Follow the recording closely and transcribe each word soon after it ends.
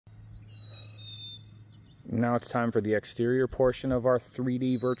Now it's time for the exterior portion of our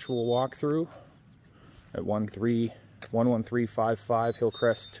 3D virtual walkthrough at 11355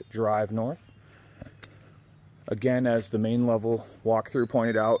 Hillcrest Drive North. Again, as the main level walkthrough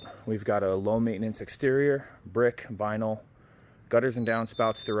pointed out, we've got a low maintenance exterior, brick, vinyl, gutters and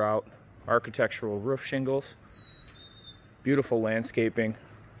downspouts throughout, architectural roof shingles, beautiful landscaping,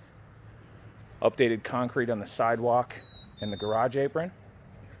 updated concrete on the sidewalk and the garage apron.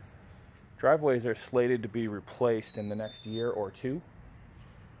 Driveways are slated to be replaced in the next year or two.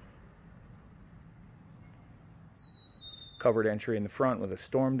 Covered entry in the front with a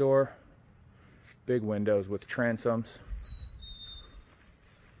storm door, big windows with transoms,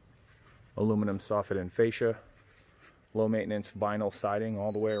 aluminum soffit and fascia, low maintenance vinyl siding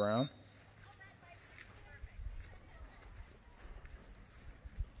all the way around.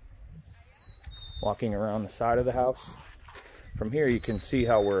 Walking around the side of the house, from here you can see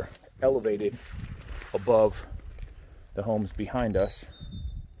how we're elevated above the homes behind us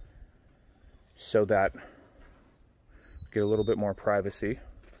so that we get a little bit more privacy.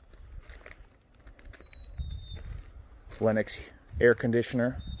 Lennox air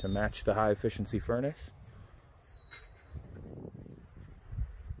conditioner to match the high efficiency furnace.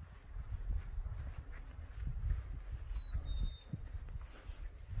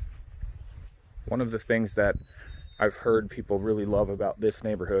 One of the things that I've heard people really love about this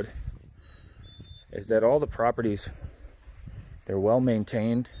neighborhood is that all the properties, they're well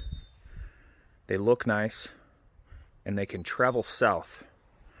maintained, they look nice, and they can travel south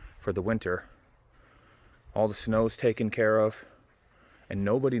for the winter. All the snow's taken care of, and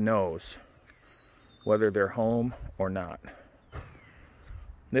nobody knows whether they're home or not.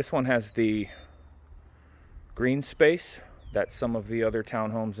 This one has the green space that some of the other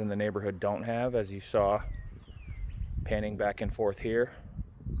townhomes in the neighborhood don't have, as you saw panning back and forth here.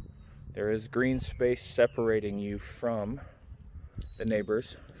 There is green space separating you from the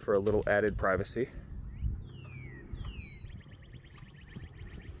neighbors for a little added privacy.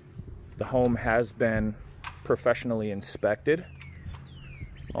 The home has been professionally inspected,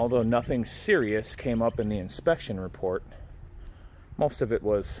 although nothing serious came up in the inspection report. Most of it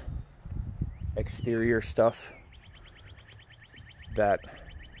was exterior stuff, that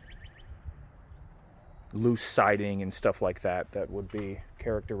loose siding and stuff like that would be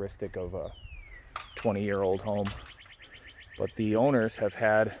characteristic of a 20-year-old home. But the owners have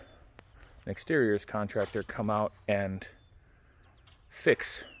had an exteriors contractor come out and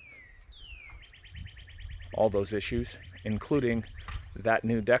fix all those issues, including that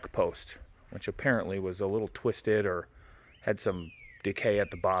new deck post, which apparently was a little twisted or had some decay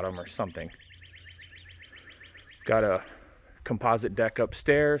at the bottom or something. Got a composite deck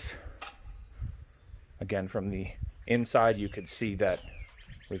upstairs. Again, from the inside you could see that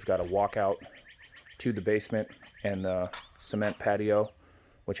we've got a walkout to the basement and the cement patio,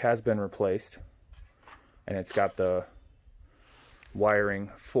 which has been replaced, and it's got the wiring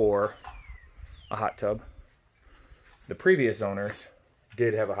for a hot tub. The previous owners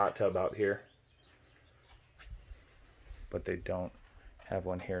did have a hot tub out here, but they don't have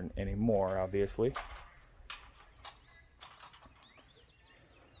one here anymore, obviously.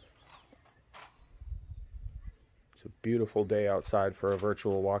 It's a beautiful day outside for a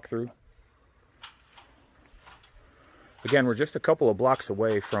virtual walkthrough. Again, we're just a couple of blocks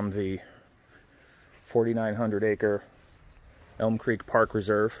away from the 4,900 acre Elm Creek Park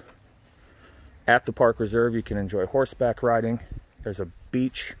Reserve. At the park reserve, you can enjoy horseback riding. There's a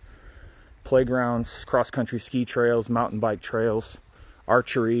beach, playgrounds, cross-country ski trails, mountain bike trails,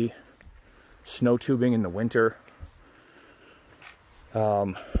 archery, snow tubing in the winter,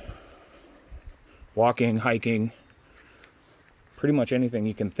 walking, hiking, pretty much anything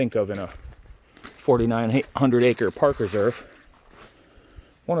you can think of in a 4,900 acre park reserve.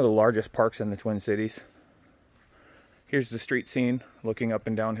 One of the largest parks in the Twin Cities. Here's the street scene looking up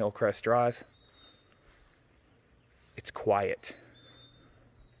and down Hillcrest Drive. It's quiet,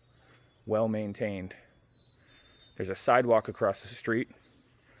 well maintained. There's a sidewalk across the street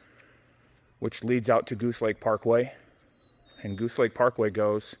which leads out to Goose Lake Parkway, and Goose Lake Parkway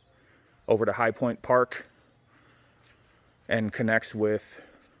goes over to High Point Park and connects with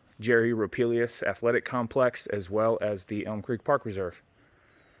Jerry Ropelius Athletic Complex as well as the Elm Creek Park Reserve.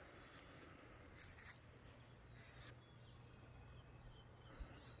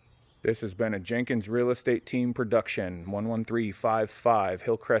 This has been a Jenkins Real Estate Team production, 11355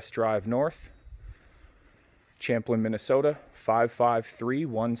 Hillcrest Drive North, Champlin, Minnesota,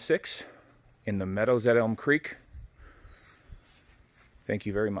 55316 in the Meadows at Elm Creek. Thank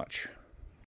you very much.